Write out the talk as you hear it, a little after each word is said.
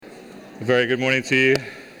A very good morning to you.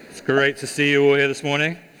 It's great to see you all here this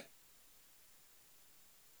morning.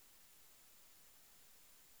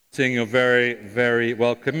 You're very, very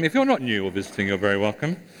welcome. If you're not new or visiting, you're very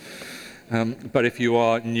welcome. But if you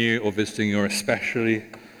are new or visiting, you're especially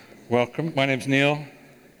welcome. My name's Neil.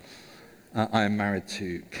 I am married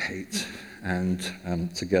to Kate,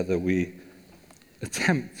 and together we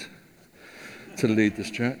attempt to lead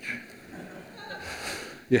this church.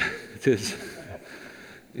 Yeah, it is.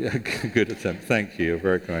 Yeah, good attempt. Thank you. You're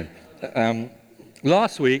very kind.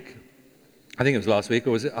 Last week, I think it was last week,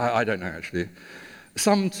 or was it? I don't know actually.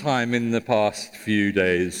 Sometime in the past few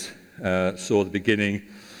days, saw the beginning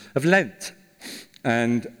of Lent,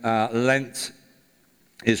 and Lent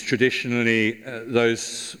is traditionally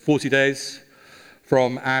those 40 days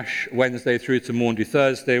from Ash Wednesday through to Maundy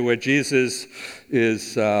Thursday, where Jesus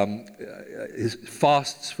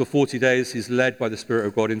fasts for 40 days. He's led by the Spirit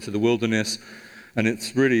of God into the wilderness. And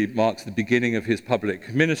it really marks the beginning of his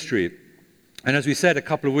public ministry. And as we said a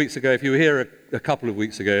couple of weeks ago, if you were here a couple of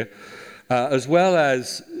weeks ago, as well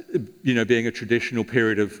as being a traditional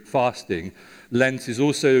period of fasting, Lent is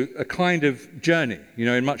also a kind of journey.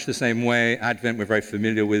 In much the same way, Advent, we're very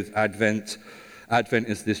familiar with Advent. Advent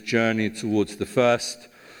is this journey towards the first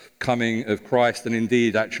coming of Christ, and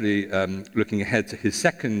indeed actually looking ahead to his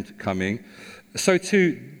second coming. So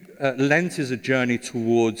too, Lent is a journey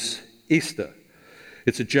towards Easter.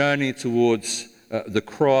 It's a journey towards the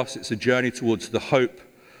cross. It's a journey towards the hope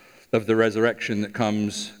of the resurrection that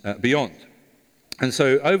comes beyond. And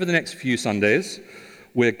so over the next few Sundays,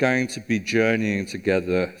 we're going to be journeying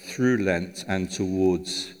together through Lent and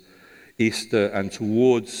towards Easter and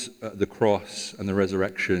towards the cross and the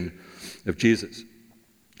resurrection of Jesus.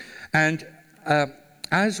 And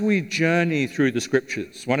as we journey through the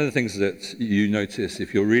scriptures, one of the things that you notice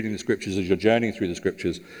if you're reading the scriptures as you're journeying through the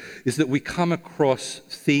scriptures is that we come across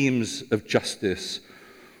themes of justice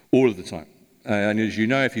all of the time. And as you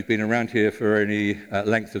know, if you've been around here for any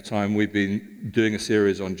length of time, we've been doing a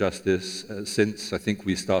series on justice since I think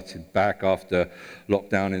we started back after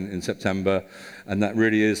lockdown in September. And that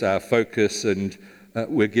really is our focus, and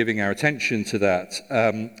we're giving our attention to that.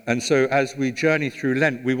 And so as we journey through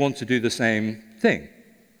Lent, we want to do the same thing.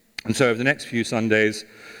 And so over the next few Sundays,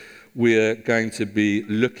 we're going to be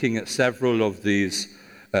looking at several of these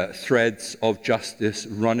threads of justice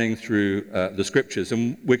running through the scriptures.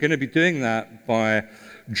 And we're going to be doing that by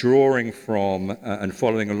drawing from and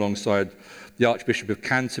following alongside the Archbishop of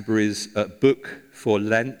Canterbury's book for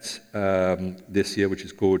Lent this year, which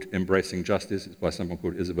is called Embracing Justice. It's by someone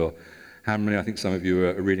called Isabel Hamley. I think some of you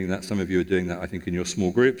are reading that. Some of you are doing that, I think, in your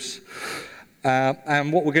small groups.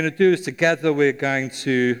 And what we're going to do is together we're going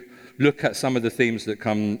to look at some of the themes that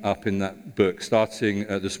come up in that book, starting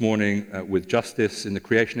this morning with justice in the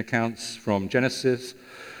creation accounts from Genesis,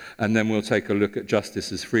 and then we'll take a look at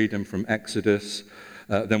justice as freedom from Exodus.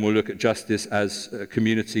 Then we'll look at justice as a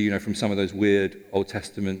community, from some of those weird Old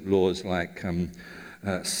Testament laws like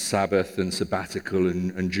Sabbath and sabbatical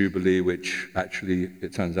and Jubilee, which actually,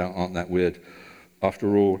 it turns out, aren't that weird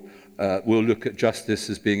after all. We'll look at justice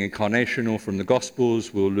as being incarnational from the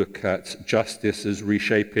Gospels. We'll look at justice as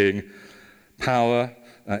reshaping power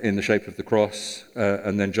in the shape of the cross,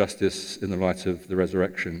 and then justice in the light of the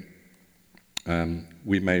resurrection.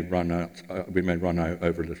 We may run out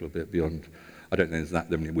over a little bit beyond. I don't think there's that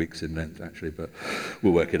many weeks in Lent actually, but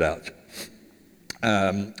we'll work it out.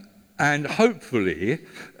 And hopefully,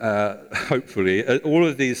 all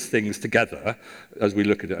of these things together, as we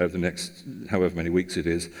look at it over the next however many weeks it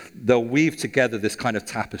is, they'll weave together this kind of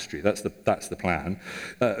tapestry. That's the plan.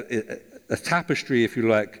 A tapestry, if you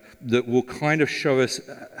like, that will kind of show us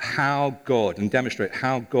how God, and demonstrate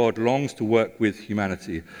how God longs to work with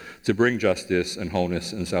humanity to bring justice and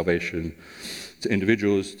wholeness and salvation to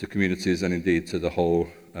individuals, to communities, and indeed to the whole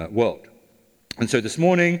world. And so this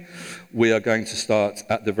morning, we are going to start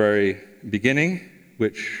at the very beginning,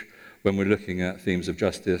 which, when we're looking at themes of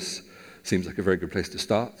justice, seems like a very good place to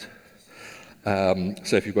start.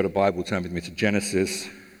 So if you've got a Bible, turn with me to Genesis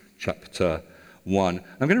chapter 1.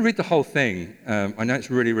 I'm going to read the whole thing. I know it's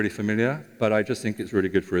really, really familiar, but I just think it's really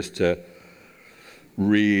good for us to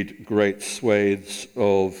read great swathes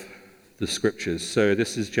of the scriptures. So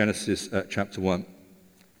this is Genesis chapter 1.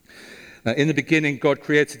 In the beginning, God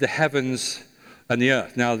created the heavens and the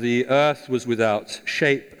earth. Now the earth was without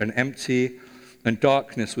shape and empty, and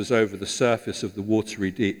darkness was over the surface of the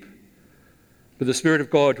watery deep. But the Spirit of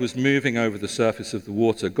God was moving over the surface of the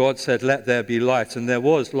water. God said, "Let there be light," and there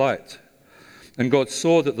was light. And God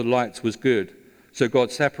saw that the light was good. So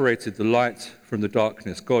God separated the light from the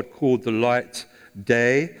darkness. God called the light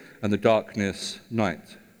day and the darkness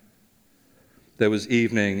night. There was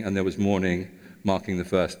evening and there was morning, marking the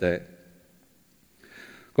first day.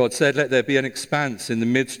 God said, let there be an expanse in the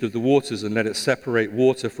midst of the waters, and let it separate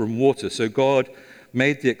water from water. So God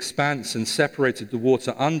made the expanse and separated the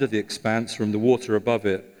water under the expanse from the water above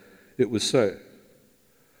it. It was so.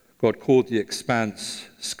 God called the expanse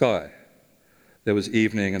sky. There was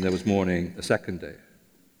evening and there was morning, the second day.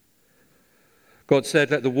 God said,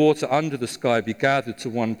 let the water under the sky be gathered to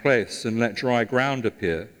one place, and let dry ground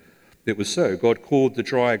appear. It was so. God called the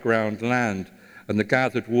dry ground land, and the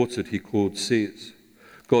gathered water he called seas.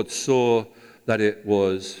 God saw that it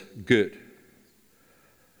was good.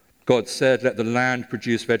 God said, let the land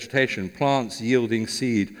produce vegetation, plants yielding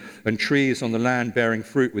seed, and trees on the land bearing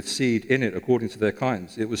fruit with seed in it according to their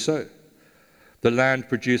kinds. It was so. The land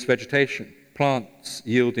produced vegetation, plants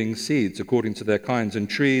yielding seeds according to their kinds, and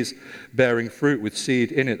trees bearing fruit with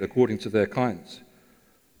seed in it according to their kinds.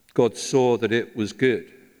 God saw that it was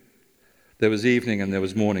good. There was evening and there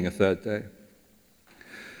was morning, a third day.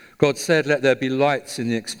 God said, let there be lights in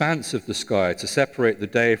the expanse of the sky to separate the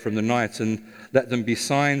day from the night, and let them be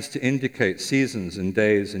signs to indicate seasons and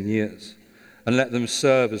days and years, and let them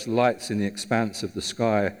serve as lights in the expanse of the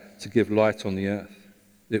sky to give light on the earth.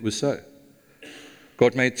 It was so.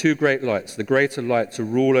 God made two great lights, the greater light to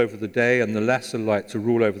rule over the day and the lesser light to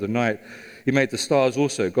rule over the night. He made the stars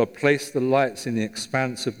also. God placed the lights in the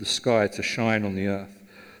expanse of the sky to shine on the earth,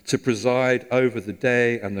 to preside over the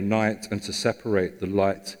day and the night, and to separate the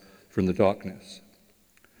light from the darkness.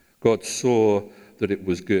 God saw that it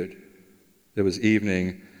was good. There was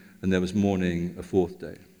evening and there was morning, a fourth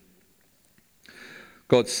day.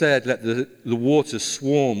 God said, let the waters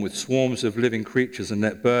swarm with swarms of living creatures, and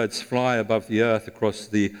let birds fly above the earth across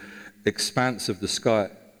the expanse of the sky.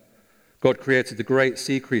 God created the great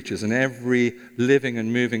sea creatures and every living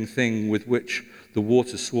and moving thing with which the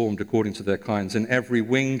waters swarmed according to their kinds, and every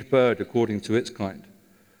winged bird according to its kind.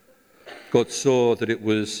 God saw that it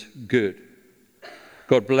was good.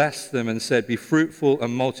 God blessed them and said, be fruitful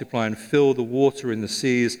and multiply, and fill the water in the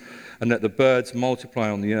seas, and let the birds multiply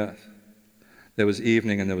on the earth. There was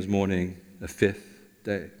evening and there was morning, the fifth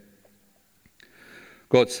day.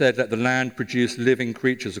 God said, let the land produce living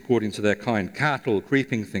creatures according to their kind, cattle,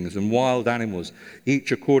 creeping things, and wild animals,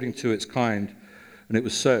 each according to its kind. And it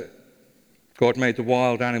was so. God made the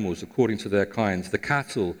wild animals according to their kinds, the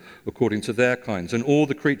cattle according to their kinds, and all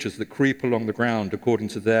the creatures that creep along the ground according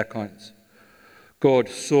to their kinds. God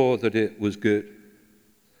saw that it was good.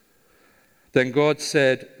 Then God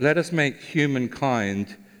said, let us make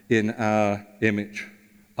humankind in our image,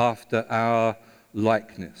 after our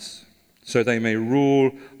likeness, so they may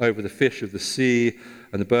rule over the fish of the sea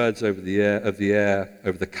and the birds over the air,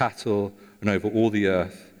 over the cattle and over all the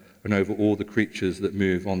earth, and over all the creatures that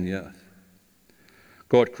move on the earth.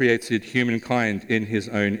 God created humankind in his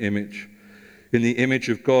own image. In the image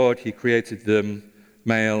of God, he created them,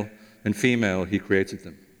 male and female, he created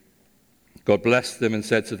them. God blessed them and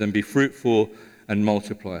said to them, be fruitful and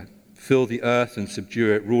multiply. Fill the earth and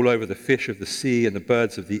subdue it. Rule over the fish of the sea and the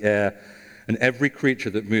birds of the air and every creature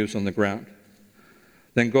that moves on the ground.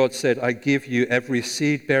 Then God said, I give you every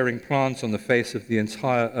seed-bearing plant on the face of the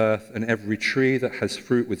entire earth, and every tree that has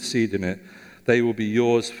fruit with seed in it. They will be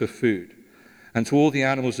yours for food. And to all the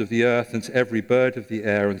animals of the earth, and to every bird of the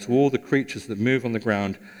air, and to all the creatures that move on the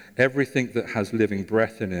ground, everything that has living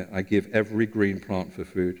breath in it, I give every green plant for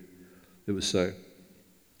food. It was so.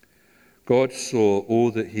 God saw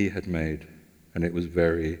all that he had made, and it was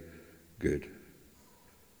very good.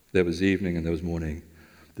 There was evening and there was morning,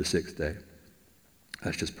 the sixth day.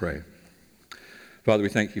 Let's just pray. Father, we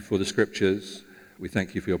thank you for the scriptures. We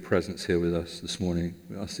thank you for your presence here with us this morning.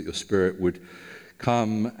 We ask that your Spirit would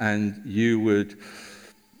come and you would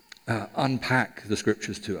unpack the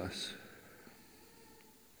scriptures to us.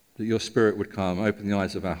 That your Spirit would come, open the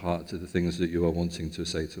eyes of our heart to the things that you are wanting to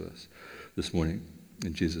say to us this morning.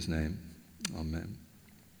 In Jesus' name, amen.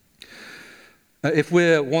 If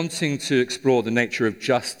we're wanting to explore the nature of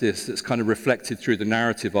justice that's kind of reflected through the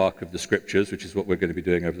narrative arc of the scriptures, which is what we're going to be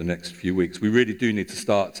doing over the next few weeks, we really do need to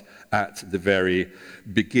start at the very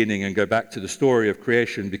beginning and go back to the story of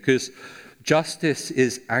creation, because justice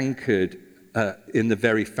is anchored in the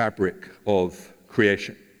very fabric of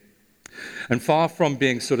creation. And far from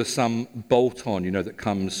being sort of some bolt-on, that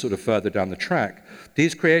comes sort of further down the track,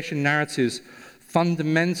 these creation narratives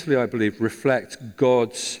fundamentally, I believe, reflect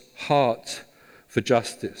God's heart for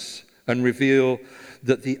justice and reveal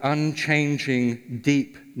that the unchanging,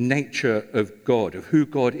 deep nature of God, of who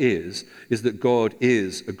God is that God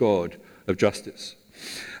is a God of justice.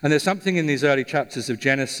 And there's something in these early chapters of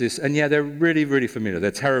Genesis, and yeah, they're really, really familiar.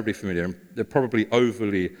 They're terribly familiar, and they're probably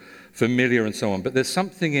overly familiar and so on. But there's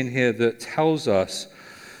something in here that tells us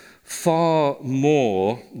far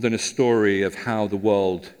more than a story of how the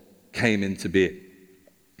world came into being.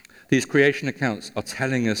 These creation accounts are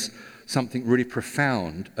telling us something really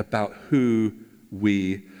profound about who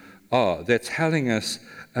we are. They're telling us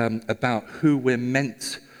about who we're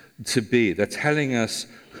meant to be. They're telling us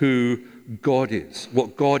who God is,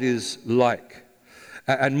 what God is like.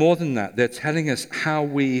 And more than that, they're telling us how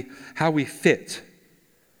we fit.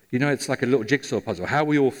 You know, it's like a little jigsaw puzzle, how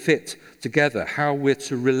we all fit together, how we're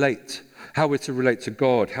to relate to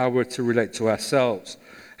God, how we're to relate to ourselves,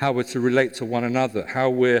 how we're to relate to one another, how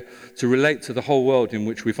we're to relate to the whole world in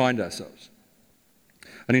which we find ourselves.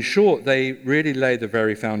 And in short, they really lay the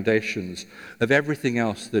very foundations of everything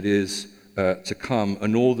else that is to come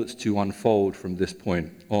and all that's to unfold from this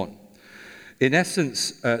point on. In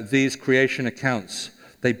essence, these creation accounts,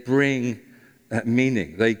 they bring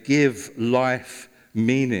meaning. They give life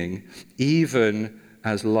meaning, even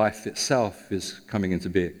as life itself is coming into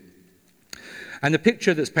being. And the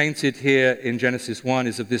picture that's painted here in Genesis 1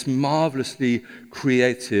 is of this marvelously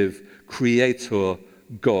creative creator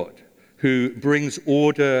God who brings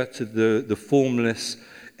order to the formless,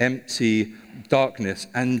 empty darkness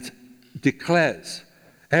and declares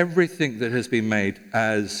everything that has been made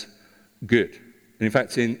as good. And in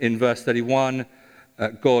fact, in verse 31,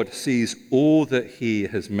 God sees all that he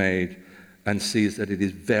has made and sees that it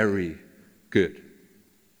is very good.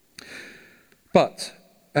 But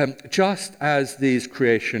just as these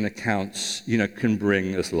creation accounts, can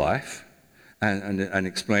bring us life and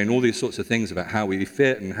explain all these sorts of things about how we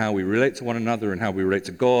fit and how we relate to one another and how we relate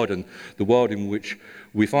to God and the world in which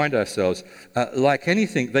we find ourselves, like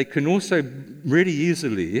anything, they can also really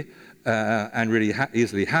easily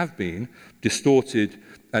easily have been distorted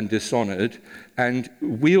and dishonored and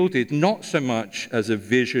wielded not so much as a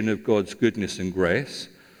vision of God's goodness and grace,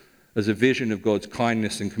 as a vision of God's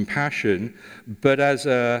kindness and compassion, but as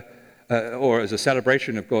a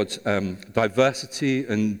celebration of God's diversity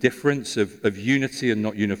and difference, of unity and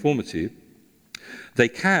not uniformity. They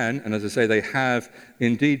can, and as I say, they have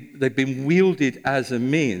indeed, they've been wielded as a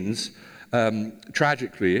means,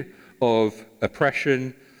 tragically, of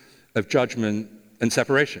oppression, of judgment, and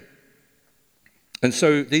separation. And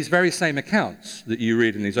so these very same accounts that you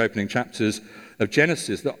read in these opening chapters of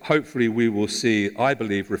Genesis that hopefully we will see, I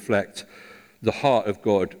believe, reflect the heart of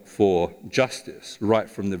God for justice right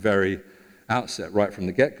from the very outset, right from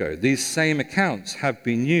the get-go. These same accounts have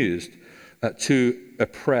been used to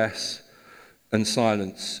oppress and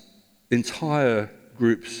silence entire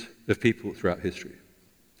groups of people throughout history.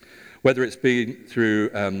 Whether it's been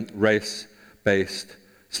through race-based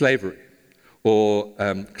slavery or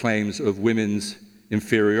claims of women's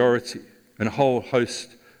inferiority and a whole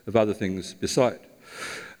host of other things beside.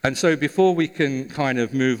 And so before we can kind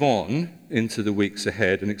of move on into the weeks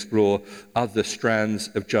ahead and explore other strands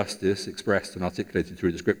of justice expressed and articulated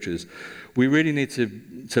through the scriptures, we really need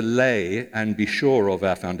to lay and be sure of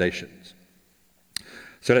our foundations.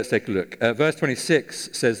 So let's take a look. Verse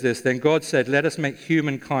 26 says this, "Then God said, 'Let us make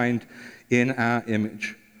humankind in our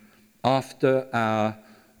image, after our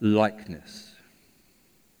likeness.'"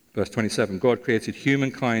 Verse 27, "God created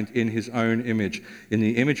humankind in his own image. In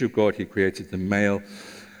the image of God he created them, male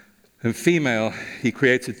and female he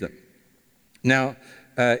created them." Now,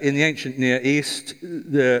 in the ancient Near East,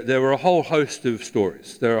 there were a whole host of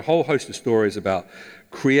stories. There are a whole host of stories about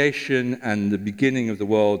creation and the beginning of the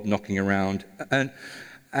world knocking around.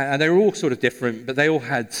 And they were all sort of different, but they all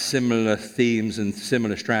had similar themes and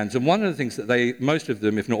similar strands. And one of the things that most of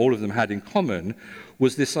them, if not all of them, had in common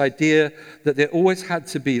was this idea that there always had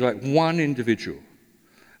to be like one individual,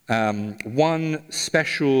 one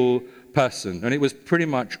special person. And it was pretty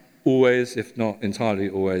much always, if not entirely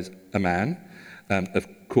always, a man, of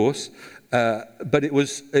course. But it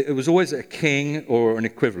was always a king or an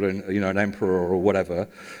equivalent, an emperor or whatever,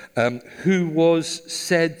 who was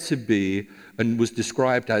said to be and was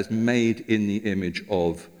described as made in the image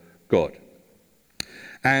of God.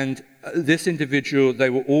 And this individual,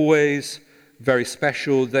 they were always very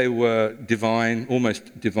special, they were divine,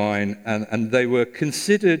 almost divine, and they were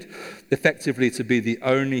considered effectively to be the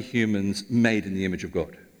only humans made in the image of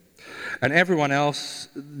God. And everyone else,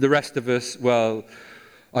 the rest of us, well,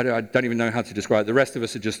 I don't even know how to describe it. The rest of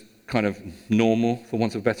us are just kind of normal, for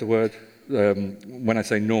want of a better word. When I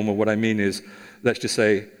say normal, what I mean is, let's just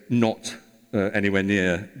say, not anywhere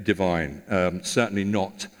near divine, certainly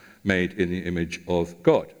not made in the image of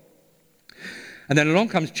God. And then along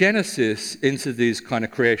comes Genesis into these kind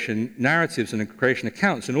of creation narratives and creation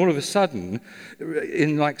accounts, and all of a sudden,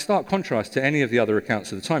 in like stark contrast to any of the other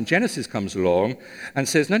accounts of the time, Genesis comes along and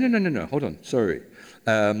says, no, hold on, sorry.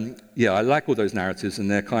 Yeah, I like all those narratives, and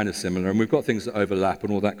they're kind of similar, and we've got things that overlap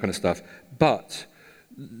and all that kind of stuff. But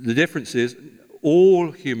the difference is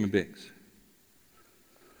all human beings,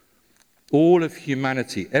 all of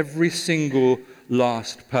humanity, every single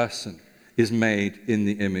last person is made in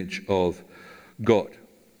the image of God.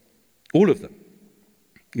 All of them.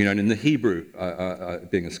 You know, and in the Hebrew,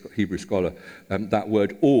 being a Hebrew scholar, that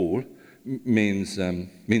word all means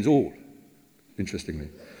all, interestingly.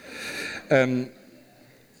 And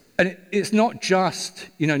it's not just,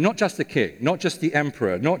 not just the king, not just the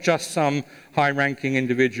emperor, not just some high-ranking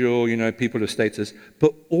individual, people of status,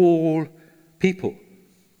 but all people.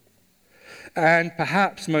 And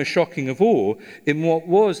perhaps most shocking of all, in what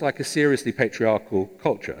was like a seriously patriarchal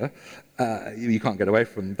culture, you can't get away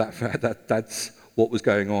from that fact that that's what was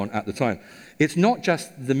going on at the time. It's not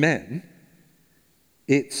just the men,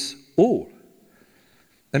 it's all.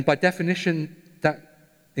 And by definition, that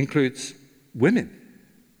includes women.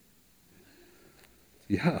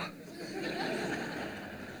 Yeah.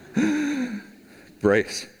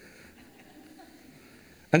 Brace.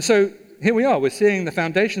 And so here we are, we're seeing the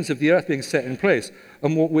foundations of the earth being set in place,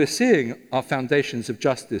 and what we're seeing are foundations of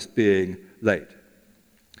justice being laid.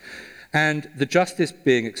 And the justice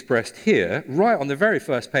being expressed here, right on the very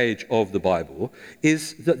first page of the Bible,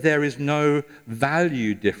 is that there is no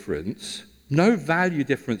value difference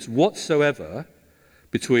whatsoever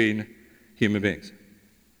between human beings.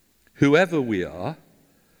 Whoever we are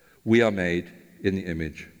made in the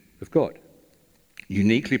image of God,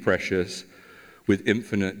 uniquely precious, with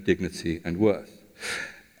infinite dignity and worth.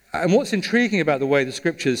 And what's intriguing about the way the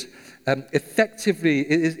scriptures they're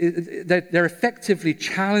effectively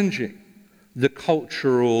challenging the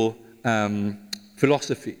cultural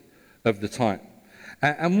philosophy of the time.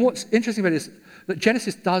 And what's interesting about it is that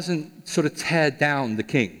Genesis doesn't sort of tear down the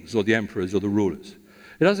kings or the emperors or the rulers.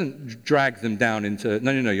 It doesn't drag them down into,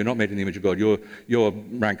 no, you're not made in the image of God. You're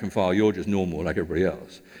rank and file. You're just normal like everybody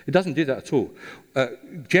else. It doesn't do that at all.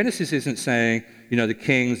 Genesis isn't saying, the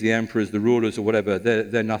kings, the emperors, the rulers, or whatever,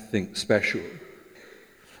 they're nothing special.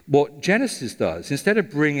 What Genesis does, instead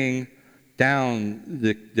of bringing down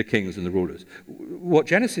the kings and the rulers, what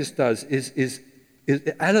Genesis does is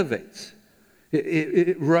it elevates.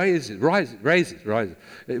 It raises.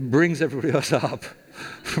 It brings everybody else up.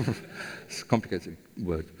 It's a complicated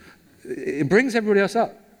word. It brings everybody else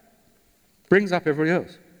up. Brings up everybody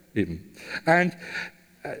else, even. And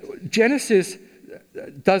Genesis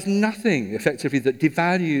does nothing, effectively, that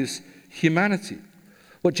devalues humanity.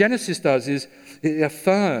 What Genesis does is it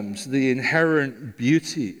affirms the inherent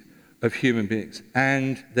beauty of human beings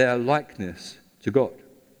and their likeness to God.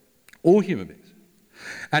 All human beings.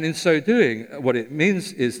 And in so doing, what it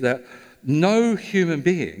means is that no human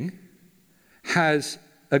being has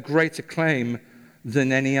a greater claim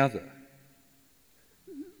than any other.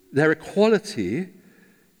 Their equality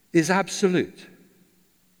is absolute.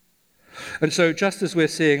 And so just as we're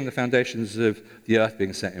seeing the foundations of the earth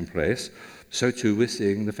being set in place, so too we're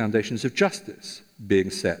seeing the foundations of justice being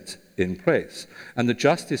set in place. And the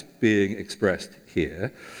justice being expressed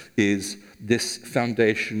here is this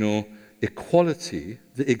foundational equality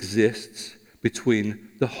that exists between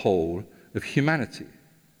the whole of humanity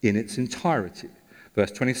in its entirety.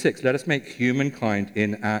 Verse 26, let us make humankind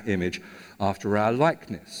in our image after our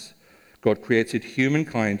likeness. God created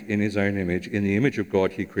humankind in his own image. In the image of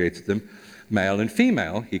God, he created them. Male and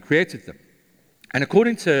female, he created them. And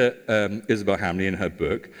according to Isabel Hamley in her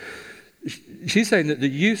book, she's saying that the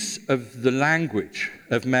use of the language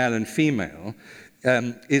of male and female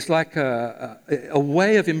is like a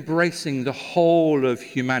way of embracing the whole of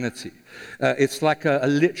humanity. It's like a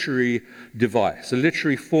literary device, a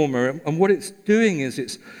literary form. And what it's doing is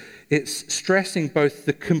it's stressing both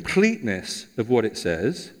the completeness of what it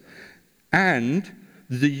says and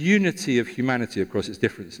the unity of humanity across its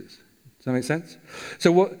differences. Does that make sense? So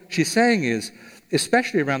what she's saying is,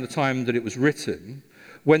 especially around the time that it was written,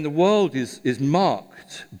 when the world is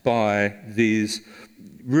marked by these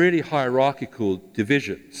really hierarchical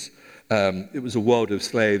divisions. It was a world of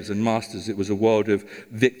slaves and masters. It was a world of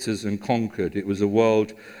victors and conquered. It was a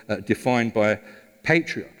world defined by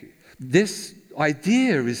patriarchy. This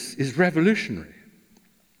idea is revolutionary.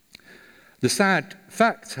 The sad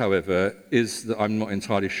fact, however, is that I'm not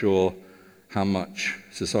entirely sure how much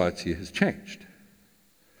society has changed.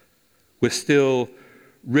 We're still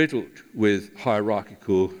riddled with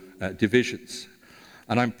hierarchical divisions.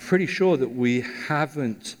 And I'm pretty sure that we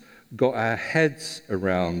haven't got our heads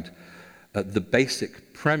around the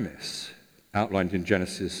basic premise outlined in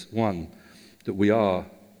Genesis 1, that we are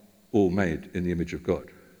all made in the image of God.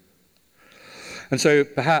 And so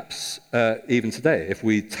perhaps even today, if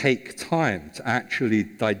we take time to actually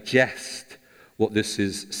digest what this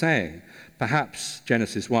is saying, perhaps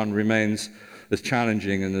Genesis 1 remains as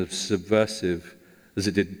challenging and as subversive as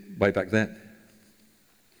it did way back then.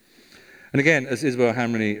 And again, as Isabel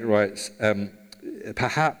Hamley writes,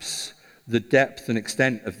 perhaps the depth and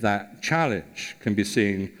extent of that challenge can be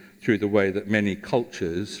seen through the way that many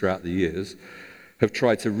cultures throughout the years have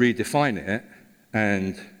tried to redefine it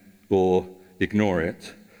or ignore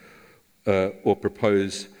it, or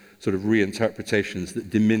propose sort of reinterpretations that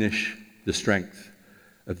diminish the strength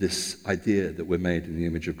of this idea that we're made in the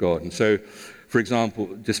image of God. And so, for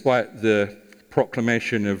example, despite the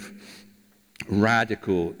proclamation of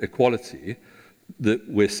radical equality that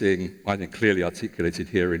we're seeing, I think, clearly articulated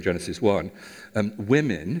here in Genesis 1,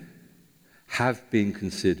 women have been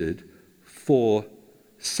considered for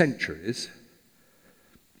centuries,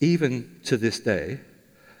 even to this day,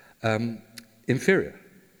 inferior.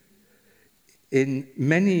 In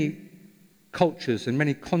many cultures and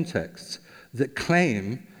many contexts that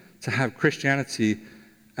claim to have Christianity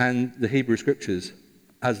and the Hebrew Scriptures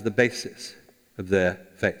as the basis of their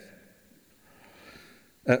faith.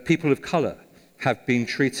 People of color have been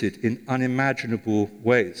treated in unimaginable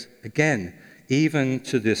ways, again, even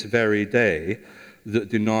to this very day, that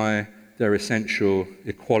deny their essential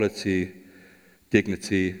equality,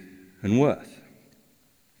 dignity, and worth.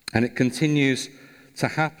 And it continues to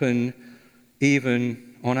happen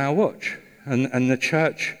even on our watch. And the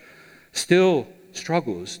church still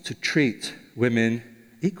struggles to treat women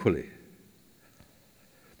equally.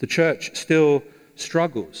 The church still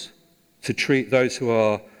struggles to treat those who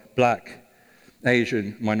are black,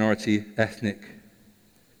 Asian, minority, ethnic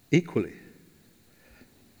equally.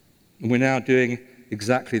 And we're now doing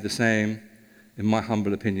exactly the same, in my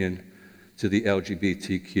humble opinion, to the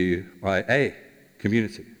LGBTQIA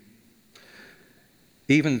community.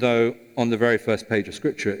 Even though on the very first page of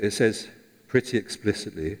Scripture it says pretty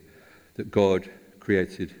explicitly that God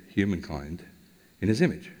created humankind in his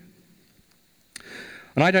image.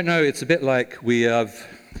 And I don't know, it's a bit like we've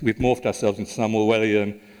morphed ourselves into some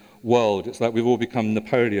Orwellian world. It's like we've all become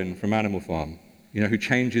Napoleon from Animal Farm, who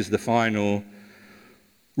changes the final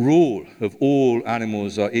rule of all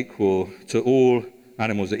animals are equal to all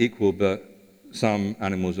animals are equal, but some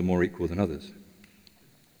animals are more equal than others.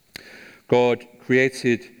 God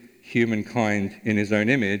created humankind in his own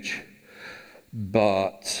image,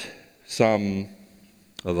 but some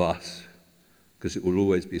of us, because it will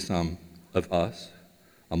always be some of us,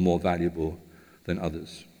 are more valuable than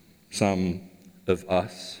others. Some of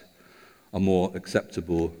us are more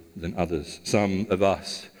acceptable than others. Some of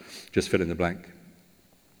us just fill in the blank.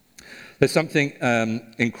 There's something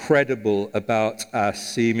incredible about our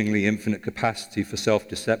seemingly infinite capacity for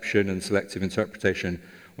self-deception and selective interpretation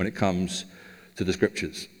when it comes to the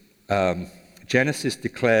Scriptures. Genesis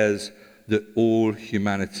declares that all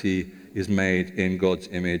humanity is made in God's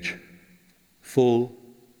image. Full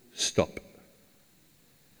stop.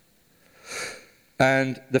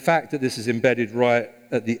 And the fact that this is embedded right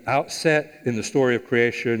at the outset in the story of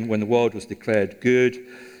creation, when the world was declared good,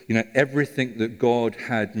 everything that God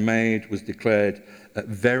had made was declared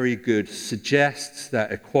very good, suggests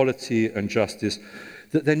that equality and justice,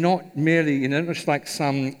 that they're not merely, not just like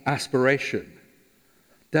some aspiration.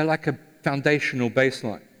 They're like a foundational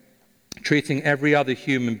baseline, treating every other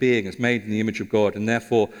human being as made in the image of God and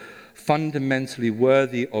therefore fundamentally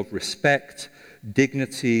worthy of respect,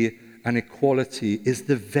 dignity, and equality is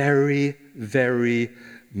the very, very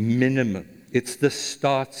minimum. It's the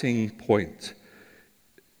starting point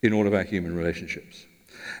in all of our human relationships.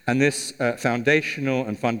 And this foundational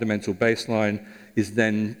and fundamental baseline is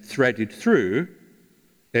then threaded through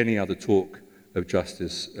any other talk of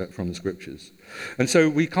justice from the Scriptures. And so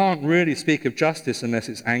we can't really speak of justice unless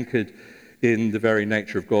it's anchored in the very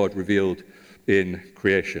nature of God revealed in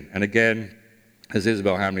creation. And again, as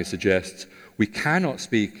Isabel Hamley suggests, we cannot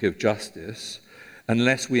speak of justice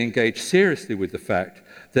unless we engage seriously with the fact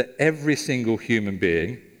that every single human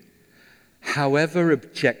being, however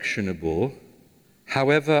objectionable,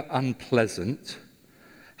 however unpleasant,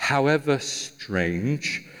 however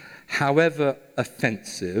strange, however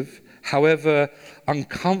offensive, however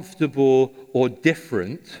uncomfortable or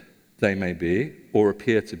different they may be or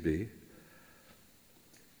appear to be,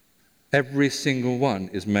 every single one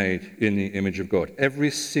is made in the image of God.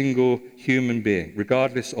 Every single human being,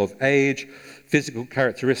 regardless of age, physical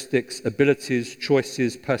characteristics, abilities,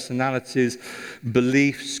 choices, personalities,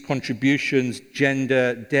 beliefs, contributions,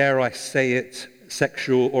 gender, dare I say it,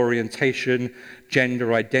 sexual orientation,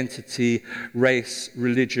 gender identity, race,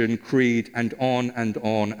 religion, creed, and on and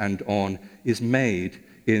on and on, is made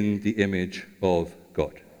in the image of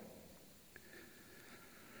God.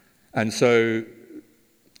 And so,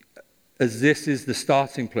 as this is the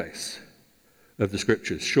starting place of the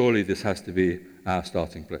Scriptures, surely this has to be our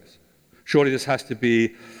starting place. Surely this has to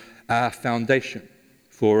be our foundation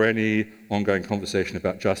for any ongoing conversation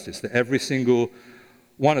about justice, that every single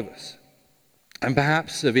one of us, and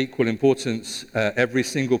perhaps of equal importance, every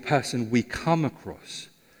single person we come across,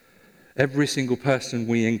 every single person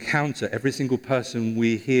we encounter, every single person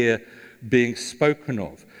we hear being spoken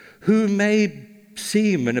of, who may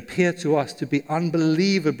seem and appear to us to be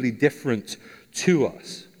unbelievably different to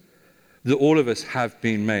us, that all of us have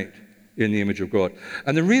been made in the image of God.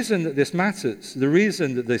 And the reason that this matters, the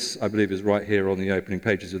reason that this, I believe, is right here on the opening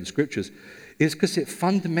pages of the Scriptures, is because it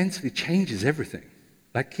fundamentally changes everything.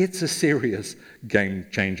 Like, it's a serious game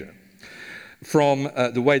changer. From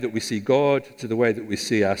the way that we see God, to the way that we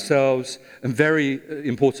see ourselves, and very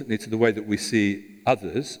importantly, to the way that we see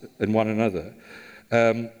others and one another,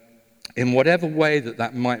 in whatever way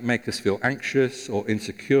that might make us feel anxious or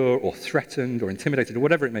insecure or threatened or intimidated or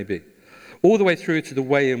whatever it may be, all the way through to the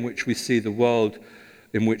way in which we see the world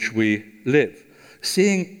in which we live.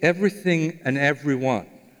 Seeing everything and everyone,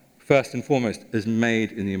 first and foremost, as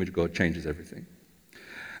made in the image of God changes everything.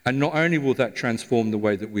 And not only will that transform the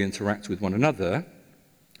way that we interact with one another,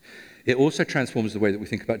 it also transforms the way that we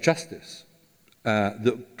think about justice.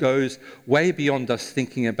 That goes way beyond us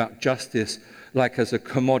thinking about justice like as a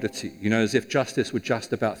commodity, as if justice were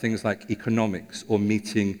just about things like economics or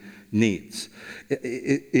meeting needs.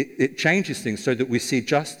 It changes things so that we see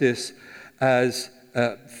justice as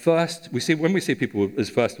when we see people as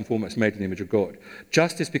first and foremost made in the image of God,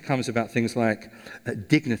 justice becomes about things like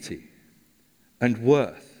dignity and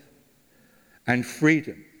worth and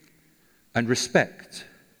freedom and respect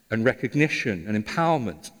and recognition and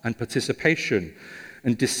empowerment and participation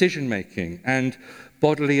and decision-making and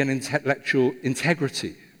bodily and intellectual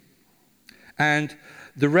integrity. And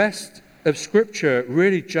the rest of Scripture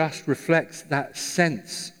really just reflects that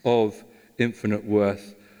sense of infinite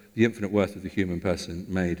worth, the infinite worth of the human person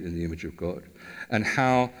made in the image of God, and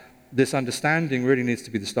how this understanding really needs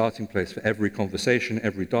to be the starting place for every conversation,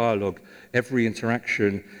 every dialogue, every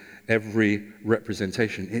interaction, every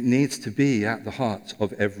representation. It needs to be at the heart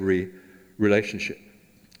of every relationship,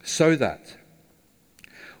 so that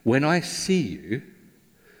when I see you,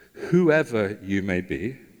 whoever you may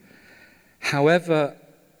be, however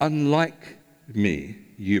unlike me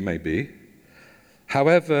you may be,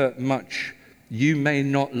 however much you may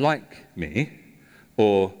not like me,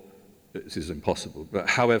 or this is impossible, but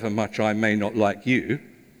however much I may not like you,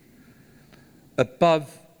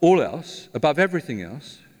 above all else, above everything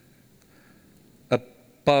else,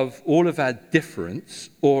 above all of our difference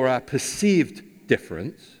or our perceived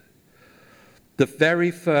difference, the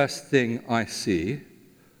very first thing I see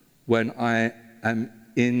when I am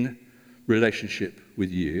in relationship with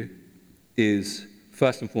you is,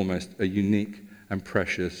 first and foremost, a unique and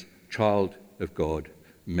precious child of God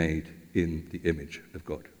made in the image of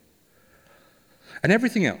God. And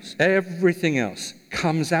everything else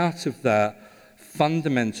comes out of that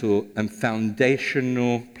fundamental and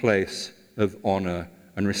foundational place of honor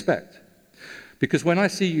and respect. Because when I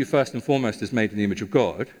see you first and foremost as made in the image of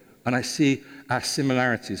God, and I see our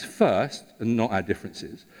similarities first and not our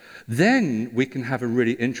differences, then we can have a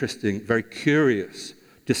really interesting, very curious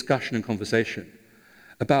discussion and conversation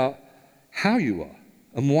about how you are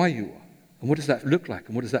and why you are, and what does that look like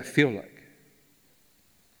and what does that feel like.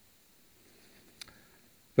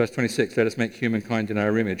 Verse 26, let us make humankind in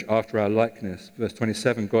our image, after our likeness. Verse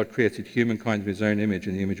 27, God created humankind in his own image.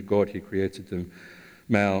 In the image of God he created them,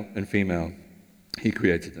 male and female. He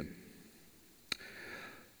created them.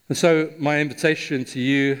 And so my invitation to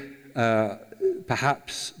you,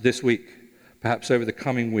 perhaps this week, perhaps over the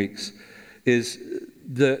coming weeks, is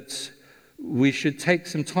that we should take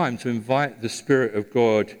some time to invite the Spirit of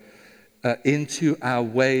God into our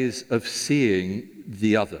ways of seeing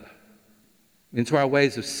the other, into our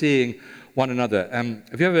ways of seeing one another.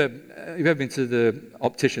 Have you ever been to the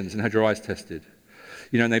opticians and had your eyes tested?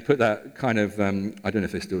 And they put that kind of, I don't know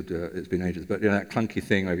if they still do it, it's been ages, but that clunky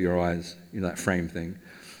thing over your eyes, that frame thing.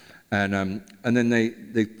 And then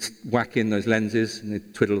they whack in those lenses and they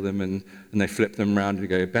twiddle them and they flip them around and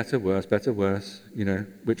go, better, worse,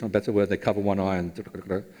 which one, better, worse, they cover one eye and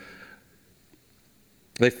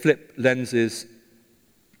they flip lenses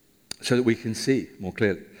so that we can see more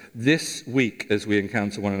clearly. This week, as we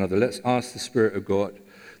encounter one another, let's ask the Spirit of God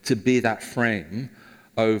to be that frame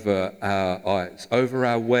over our eyes, over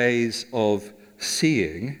our ways of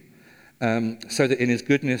seeing, so that in his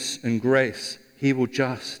goodness and grace,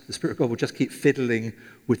 the Spirit of God will just keep fiddling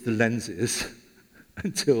with the lenses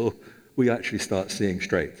until we actually start seeing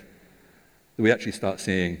straight, that we actually start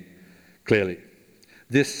seeing clearly.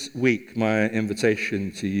 This week, my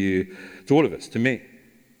invitation to you, to all of us, to me,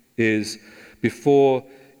 is before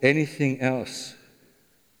anything else,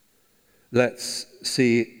 let's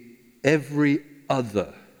see every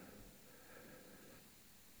other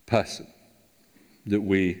person that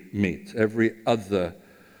we meet, every other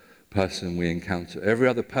person we encounter, every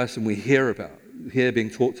other person we hear being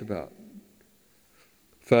talked about,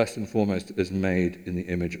 first and foremost as made in the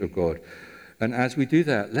image of God. And as we do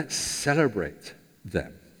that, let's celebrate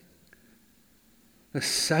them. Let's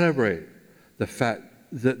celebrate the fact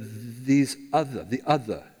that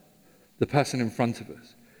the person in front of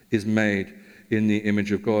us, is made in the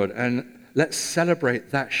image of God. And let's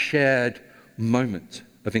celebrate that shared moment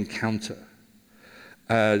of encounter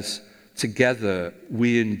as together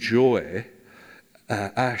we enjoy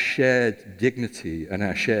our shared dignity and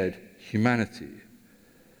our shared humanity, and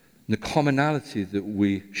the commonality that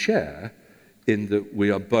we share in that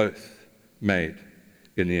we are both made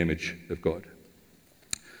in the image of God.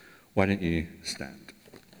 Why don't you stand?